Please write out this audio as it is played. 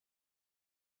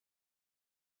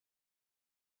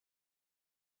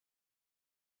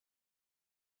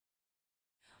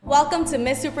Welcome to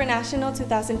Miss Supranational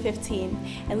 2015,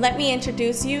 and let me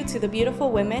introduce you to the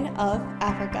beautiful women of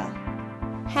Africa.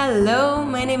 Hello,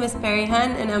 my name is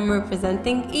Perihan and I'm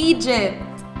representing Egypt.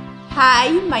 Hi,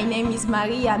 my name is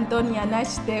Maria Antonia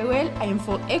Nashtewel. I am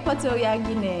from Equatorial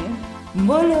Guinea.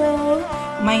 Mbolo,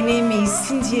 my name is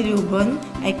Cynthia Lubon.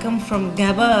 I come from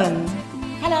Gabon.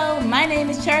 Hello, my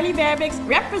name is Charlie Berbix,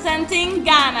 representing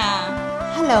Ghana.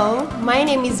 Hello, my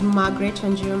name is Margaret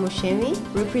Wanjiru Mushemi,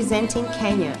 representing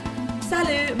Kenya.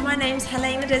 Salut, my name is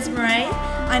Helena Desmarais,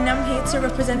 and I'm here to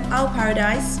represent Our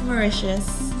Paradise, Mauritius.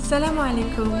 Assalamu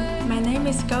alaikum, my name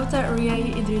is Kauta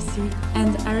Uriai Idrisi,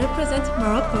 and I represent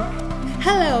Morocco.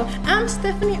 Hello, I'm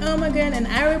Stephanie Omagan, and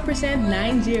I represent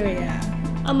Nigeria.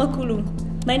 I'm Akulu.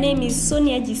 My name is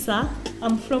Sonia Jisa.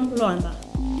 I'm from Rwanda.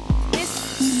 Miss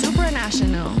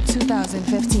Supranational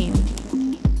 2015.